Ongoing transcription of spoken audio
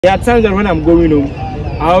There are times that when I'm going home,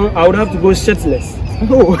 I would have to go shirtless.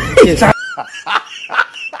 Oh, yes.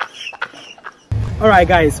 Alright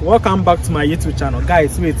guys, welcome back to my YouTube channel.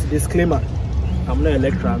 Guys, wait, disclaimer. I'm not a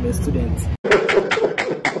lecturer, I'm a student.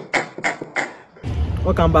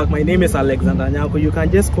 Welcome back, my name is Alexander Nyako. You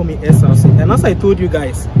can just call me SRC. And as I told you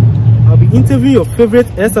guys, I'll be interviewing your favorite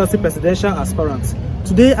SRC presidential aspirants.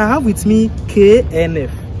 Today I have with me KNF.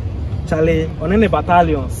 Charlie, on any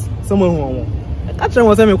battalions. Someone who I can't tell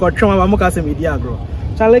me what I'm media grow.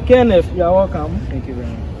 Charlie KNF, you are welcome. Thank you very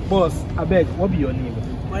much. Boss, I beg, what be your name?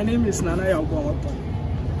 My name is Nanaya Obuama.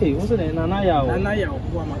 Hey, what's the name? Nanaya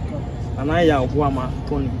Obuama. Nanaya Obuama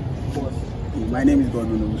Tony. Boss. My name is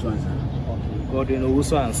Godwin Owusu-Ansah. Okay, Godwin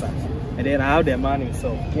Owusu-Ansah. And then I have the man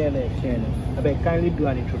himself, KNF. I beg, kindly do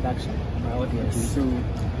an introduction to my audience. So,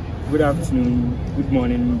 good afternoon, good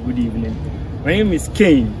morning, good evening. My name is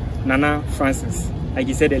Kane Nana Francis. Like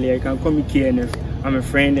you said earlier, you can call me KNF. I'm a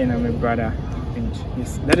friend and I'm a brother. And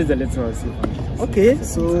yes, that is the little I'll say for me. Okay,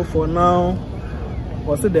 so for now,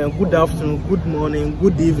 also then good afternoon, good morning,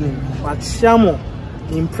 good evening. But Shamo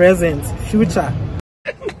in present, future.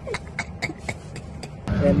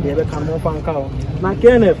 And they can more fan cow. Now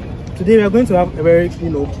KNF, today we are going to have a very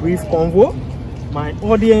brief convo. My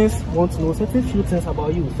audience wants to know certain few things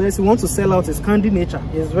about you. First, you want to sell out his candy nature.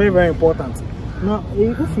 It's very, very important. Now,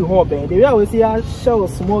 if you hope, the way I will see a show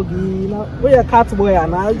smoggy, now where a cat boy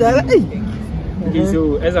and I hey. Okay,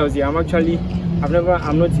 so as I was here, I'm not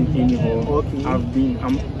in any hall. Okay.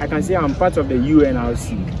 I can say I'm part of the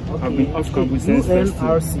UNRC. Okay. I've been off campus since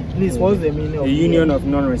UNRC. Please, what's the meaning of the Union of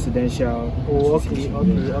Non-Residential? Oh, okay.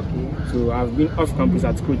 So I've been off campus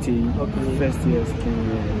at Kote, first year, second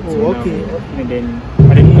year. Oh, okay. And then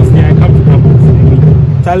at the university I come to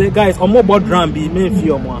campus. Charlie, guys, I'm more about drum be me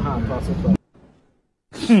feel more hand.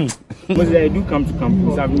 Mostly I do come to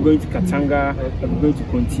campus. I've been going to Katanga, I've been going to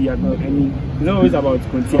Konti. It's not always about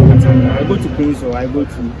Konti and Katanga. I go to Queens or I go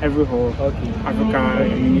to every hall. Africa.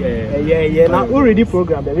 Yeah. Now already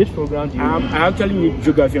programmed. Which program do you? I actually need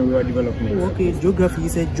geography and rural development. Oh, okay, geography.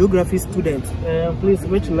 He's a geography student. Please,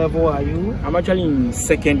 which level are you? I'm actually in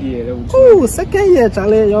second year. Oh, second year,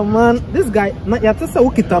 Charlie. Your man, this guy. You just say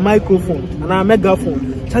a microphone and a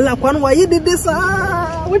megaphone. Charlie, why you did this?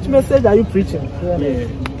 Which message are you preaching? Yeah.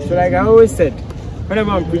 So like I always said,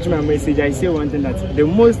 whenever I'm preaching my message, I say one thing, that the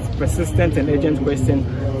most persistent and urgent question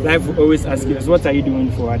life will always ask you is, what are you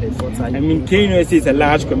doing for others? I mean, KNF is a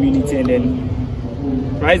large community, and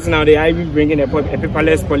then right now they are even bringing a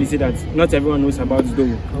paperless policy that not everyone knows about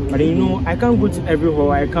though. But I can't go to every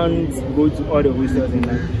hall, I can't go to all the hostels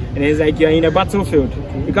and it's like you're in a battlefield.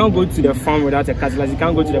 You can't go to the farm without a cutlass, you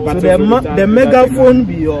can't go to the battlefield. So the megaphone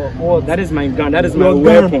be your what? That is my gun, that is my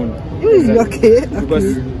weapon. Okay.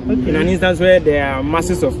 Because in an instance where there are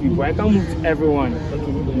masses of people, I can't move to everyone.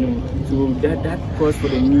 So that calls for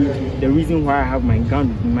the need, the reason why I have my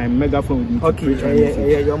gun, my megaphone.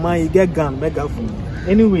 Okay, your man, you get gun, megaphone.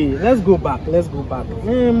 Anyway, let's go back.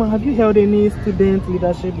 Have you held any student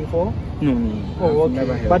leadership before? No. Oh, okay.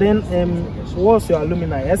 Never held. But then, what's your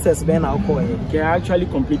alumni? SS Ben Alcohol. Okay, I actually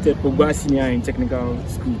completed Ogba Senior in Technical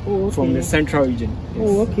School from the Central Region. Yes.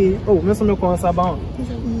 Oh, okay. Oh, I'm going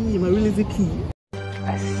to my really key.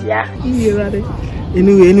 Yeah.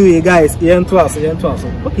 Anyway, guys, okay, into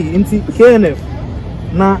KNF.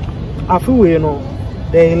 Now, after we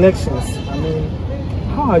the elections, I mean,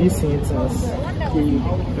 how are you seeing things?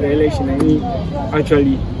 The election, I mean,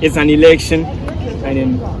 actually, it's an election, and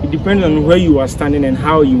then it depends on where you are standing and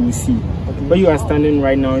how you will see. Where you are standing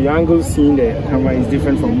right now, your angle seeing the camera is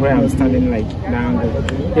different from where I'm standing, like the angle.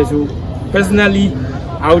 Okay, so personally,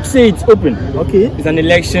 I would say it's open. Okay. It's an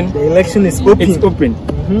election. The election is open. It's open.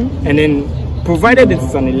 And then, provided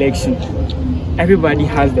it's an election, everybody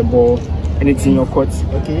has the ball and it's in your court.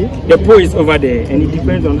 Okay. The poll is over there, and it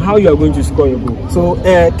depends on how you are going to score your goal. So,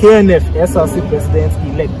 KNF, SRC president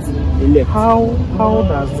elect. How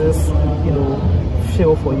does this,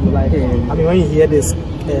 feel for you? Like, I mean, when you hear this,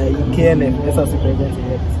 KNF, SRC president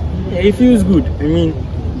elect. Yeah, it feels good. I mean,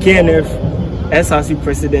 KNF. SRC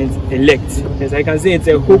president elect. Yes, I can say it's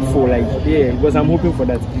a hopeful, because I'm hoping for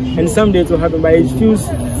that. And someday it will happen, but it feels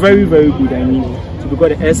very, very good. I mean, to be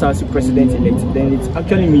called the SRC president elect, then it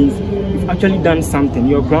actually means you've actually done something.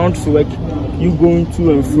 Your groundwork, you going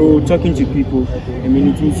to and fro, talking to people. I mean,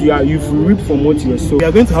 it means you've reaped from what you are sowing. We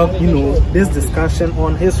are going to have, this discussion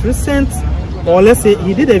on his recent, or let's say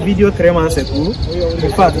he did a video 3 months ago.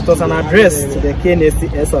 In fact, it was an address to the KNF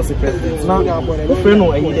SRC president. Now, the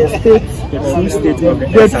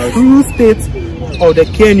true state of the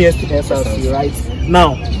KNF SRC, right?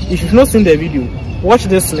 Now, if you've not seen the video, watch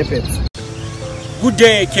this snippet. Good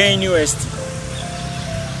day, KNUST.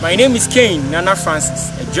 My name is Kane Nana Francis,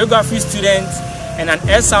 a geography student and an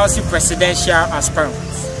SRC presidential aspirant.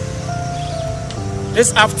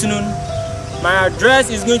 This afternoon, my address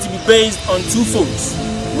is going to be based on two folds: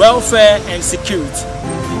 welfare and security.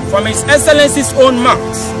 From His Excellency's own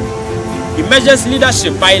mouth, he measures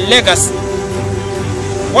leadership by legacy.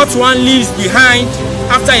 What one leaves behind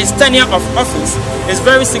after his tenure of office is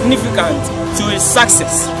very significant to his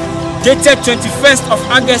success. Dated 21st of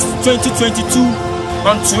August 2022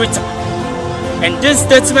 on Twitter. And this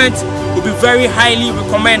statement will be very highly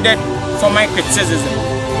recommended for my criticism.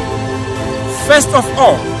 First of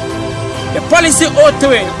all, the policy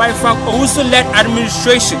 03 by Frank Owusu-led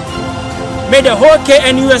administration made the whole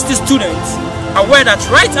KNUST students aware that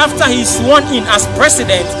right after he is sworn in as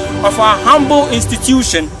president of our humble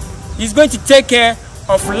institution, he's going to take care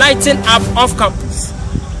of lighting up off campus.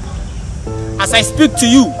 As I speak to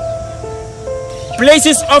you,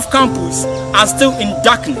 places off campus are still in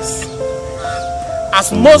darkness,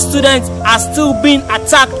 as most students are still being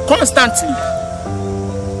attacked constantly.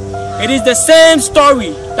 It is the same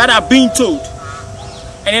story that are being told,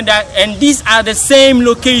 and these are the same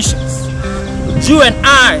locations. You and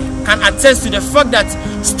I can attest to the fact that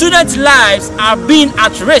student lives are being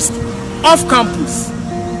at risk off campus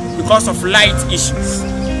because of light issues.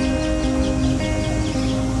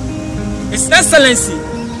 His Excellency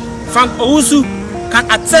Frank Owusu can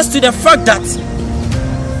attest to the fact that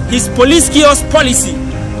his police kiosk policy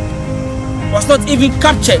was not even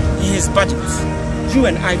captured in his budget. You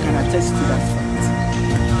and I can attest to that fact.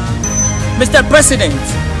 Mr. President,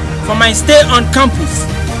 for my stay on campus,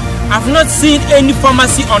 I've not seen any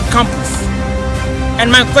pharmacy on campus. And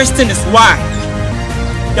my question is why?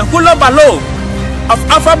 The hula baloo of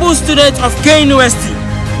affable students of KNUST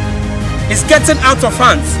is getting out of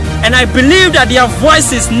hands, and I believe that their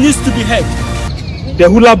voices need to be heard. The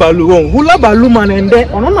hula baloo man, and then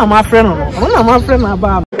my friend,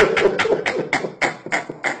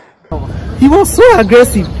 he was so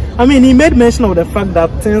aggressive. I mean, he made mention of the fact that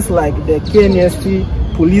things like the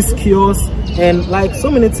KNST police kiosk and like so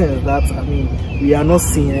many things that, I mean, we are not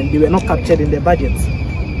seeing and they were not captured in the budget.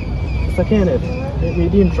 Mr. KNF, we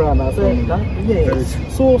didn't try and answer that. Yes.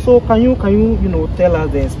 So can you tell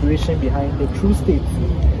us the inspiration behind the true state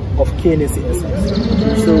of KNST?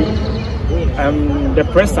 So the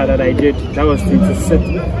presser that I did, that was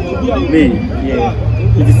 27th May. Yeah,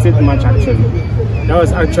 27th March actually. That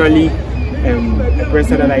was actually a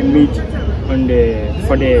presser that I made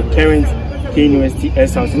for the current KNUST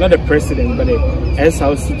SRC, not the president, but the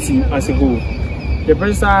SRC team as a whole. In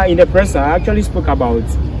the presser, I actually spoke about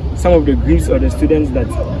some of the griefs of the students that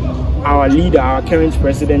our leader, our current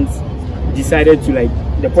president, decided to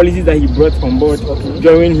the policies that he brought on board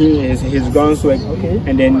during his grounds work,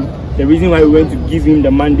 and then the reason why we went to give him the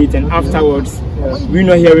mandate, and afterwards we're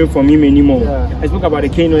not hearing from him anymore. I spoke about the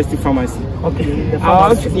KNUST pharmacy.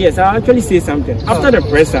 Yes, I'll actually say something. After the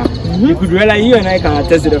presser, you could realize, you and I can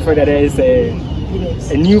attest to the fact that there is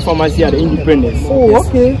a new pharmacy at the Independence.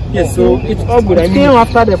 Yes, so it's all good. I mean,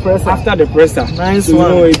 after the presser. After the presser. Nice so,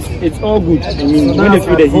 one. It's all good. I mean, when they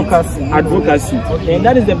feel the heat, advocacy. And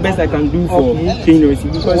that is the best I can do for KNUST,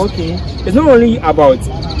 because it's not only about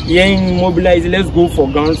mobilizing, let's go for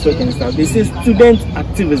groundwork and stuff. They say student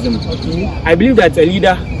activism. I believe that a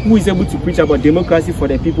leader who is able to preach about democracy for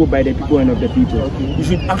the people, by the people, and of the people, you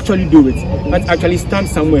should actually do it, not actually stand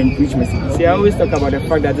somewhere and preach message. See, I always talk about the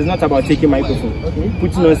fact that it's not about taking microphone,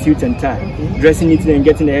 putting on suit and tie, dressing it and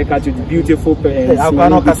getting a haircut with beautiful with the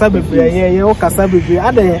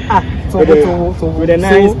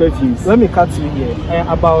nice perfumes. Let me cut you here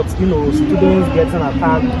about students getting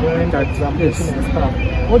attacked during that examination and stuff.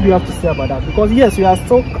 What do you have to say about that? Because yes, we are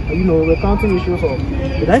still recounting issues of,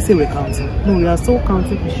 did I say recounting? No, we are still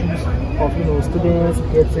counting issues of students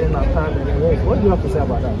getting attacked and the rest. What do you have to say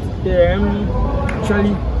about that?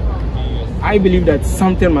 Actually, I believe that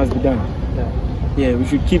something must be done. Yeah, we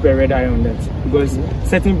should keep a red eye on that, because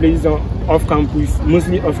certain places off campus,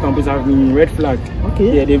 mostly off campus, have been red flagged.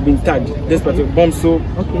 Yeah, they've been tagged. This part of bomb, so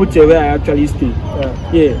put where I actually stay.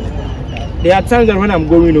 Yeah, there are times that when I'm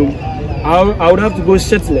going home, I would have to go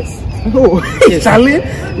shirtless. Oh, yes. Charlie,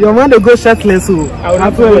 your man to go shirtless. I would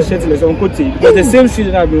have to go shirtless on Kote, because the same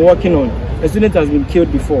street that I've been working on, a student has been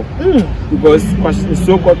killed before because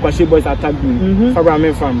so-called Kwashe boys attacked me.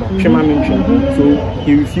 So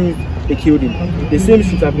he refused. They killed him. The same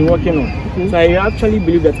street I've been working on. So I actually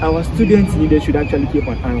believe that our student leaders should actually keep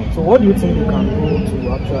an eye on. So what do you think you can do to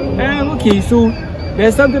actually? So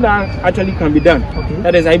there's something that actually can be done.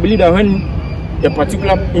 That is, I believe that when the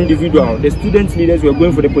particular individual, the student leaders were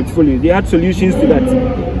going for the portfolio, they had solutions to that.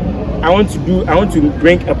 I want to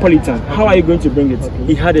bring a polyton. How are you going to bring it?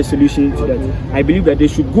 He had a solution to that. I believe that they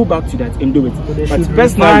should go back to that and do it. So they should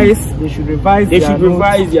revise their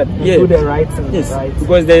do the right thing. Yes, right?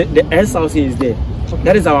 because the SRC is there. Okay.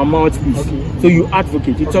 That is our mouthpiece. Okay. So you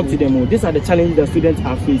advocate, you talk to them. Oh, these are the challenges that students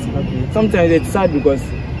are facing. Okay. Sometimes it's sad because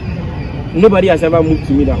nobody has ever moved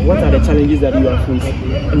to me that what are the challenges that you are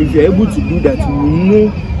facing. And if you're able to do that, you know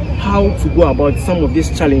how to go about some of these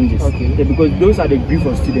challenges. Yeah, because those are the grief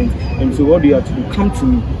of students. And so what do you have to do? Come to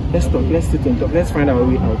me. Let's talk, let's sit and talk, let's find our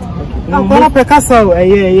way out.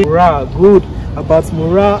 Good. About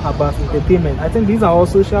morale, about entertainment. I think these are all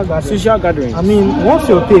social gatherings. Social gatherings. I mean, what's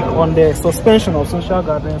your take on the suspension of social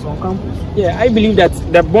gatherings on campus? Yeah, I believe that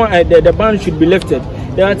the ban should be lifted.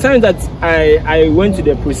 There are times that I went to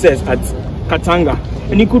the process at Katanga,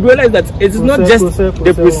 and you could realize that it is not just the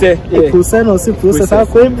process.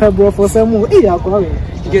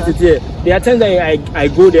 Get it here. There are times that I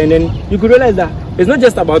go there, and then you could realize that it's not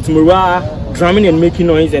just about morale, drumming and making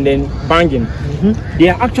noise and then banging. They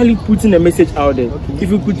are actually putting a message out there. If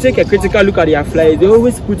you could take a critical look at their flyers, they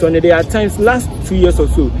always put on it. There are times, last 2 years or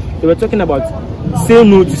so, they were talking about say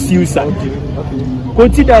no to suicide.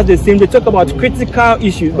 Koti does the same. They talk about critical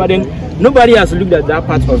issues, but then nobody has looked at that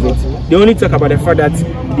part of it. They only talk about the fact that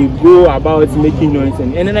they go about making noise,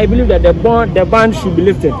 and then I believe that the ban should be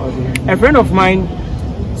lifted. A friend of mine,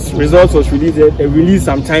 results was released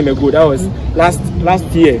some time ago. That was last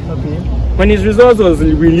year. When his results was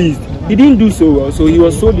released, he didn't do so well, so he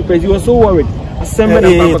was so depressed, he was so worried.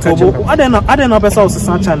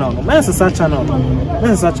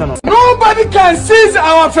 Nobody can seize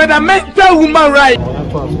our fundamental human rights.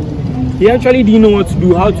 He actually didn't know what to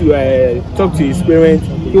do, how to talk to his parents.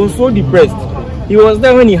 He was so depressed. He was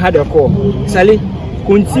there when he had a call. Charlie,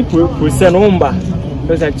 kunti kusenomba. He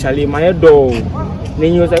was like, Charlie, my door.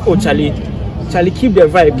 Then he was like, oh Charlie, keep the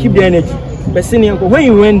vibe, keep the energy. But when he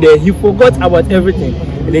went there, he forgot about everything.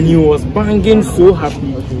 And then he was banging so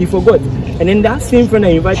happy. He forgot. And then that same friend I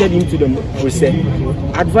invited him to the process,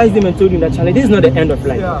 advised him and told him that Charlie, this is not the end of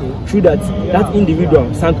life. Through that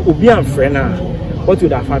individual, Sant Obi and Frena, what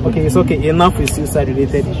would have happened? Okay, it's okay. Enough with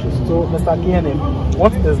suicide-related issues. So, Mr. KNF,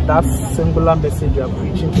 what is that singular message you are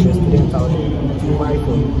preaching to the students out there to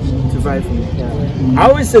fight for you? I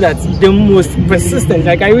always say that the most persistent,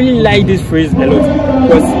 like I really like this phrase a lot,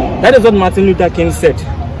 because that is what Martin Luther King said.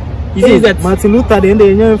 He says that Martin Luther, the end of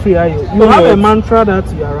the free are you? You have a mantra that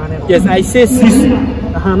you are running. Yes, I say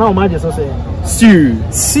Sisu. Now, my just say Siu.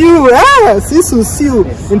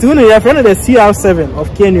 Sisu. Into when you are friend of the CR7 of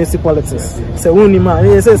KNF politics. So when you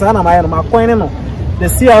man, says the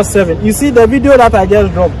CR7. You see the video that I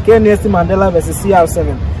just dropped, KNF Mandela versus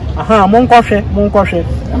CR7.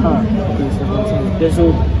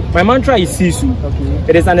 So my mantra is Sisu.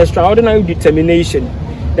 It is an extraordinary determination,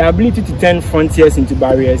 the ability to turn frontiers into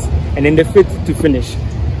barriers, and then the faith to finish.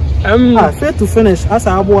 Faith to finish. As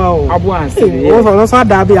okay,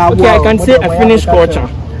 I can say a finished culture.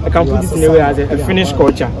 I can put it in a way as a finished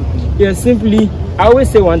culture. Yeah, simply, I always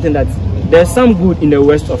say one thing, that there's some good in the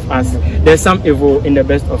worst of us, there's some evil in the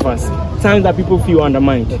best of us. Times that people feel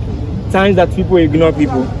undermined, times that people ignore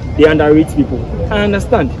people, they underrate people. I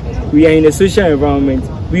understand. We are in a social environment,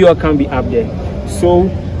 we all can be up there. So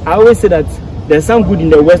I always say that there's some good in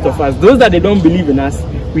the worst of us. Those that they don't believe in us,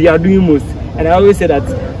 we are doing most. And I always say that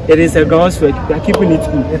it is a groundswork. We are keeping it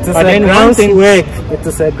cool. It is a groundswork. It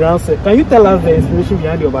is a groundswork. Can you tell us the inspiration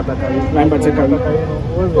behind your Batakari? My Batakari.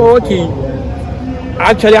 Oh, okay.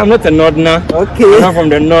 Actually, I'm not a northerner. Okay. I'm not from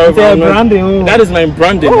the north. That is my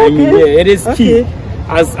branding. Oh, okay. I mean, yeah, it is key.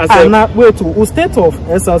 As a wait, to state of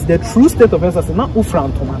SRC, the true state of SRC, not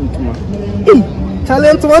Ufrantuma.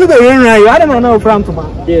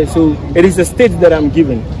 Yeah, so it is a state that I'm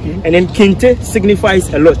given. And then Kinte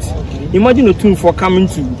signifies a lot. Imagine a tune for coming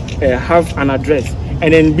to have an address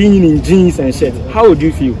and then being in jeans and shirt. How would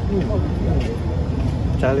you feel?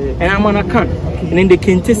 And I'm on a can. And then the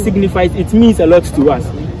Kente signifies, it means a lot to us.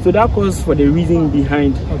 So that calls for the reason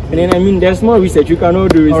behind. And then I mean, there's more research. You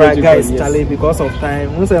cannot do research. Alright, guys, yes. Charlie, because of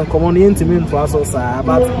time, we say come on intimate to us also,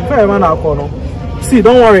 but very man see,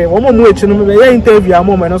 don't worry. One more interview, a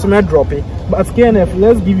moment, also may drop it. But KNF,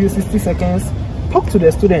 let's give you 60 seconds. Talk to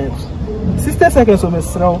the students. 60 seconds of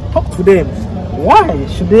Mr. Talk to them. Why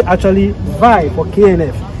should they actually vie for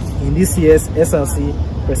KNF in this year's SRC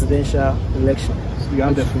presidential election? You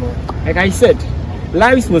have the floor. Like I said,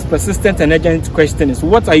 life's most persistent and urgent question is,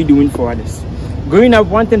 what are you doing for others? Growing up,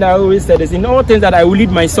 one thing that I always said is, in all things that I will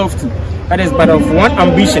lead myself to, that is but of one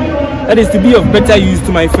ambition, that is to be of better use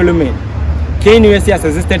to my fellow men. KNUST has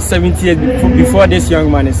existed 70 years before this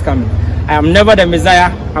young man is coming. I am never the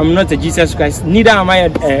Messiah. I'm not a Jesus Christ. Neither am I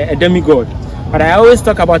a demigod. But I always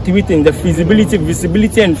talk about three things: the feasibility,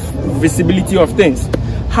 visibility, and visibility of things.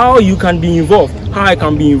 How you can be involved, how I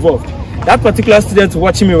can be involved. That particular student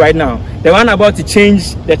watching me right now, the one about to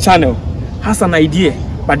change the channel, has an idea.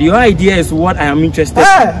 But your idea is what I am interested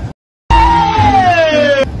in.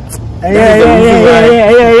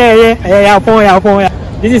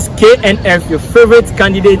 This is KNF, your favorite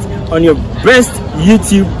candidate on your best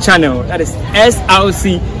YouTube channel. That is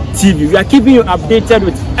SRC TV. We are keeping you updated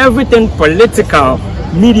with everything political,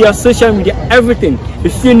 media, social media, everything.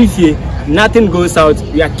 If you're new here, nothing goes out.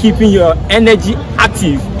 We are keeping your energy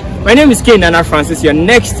active. My name is KNF Francis, your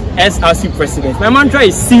next SRC president. My mantra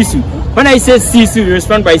is Sisu. When I say Sisu, you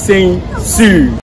respond by saying Su.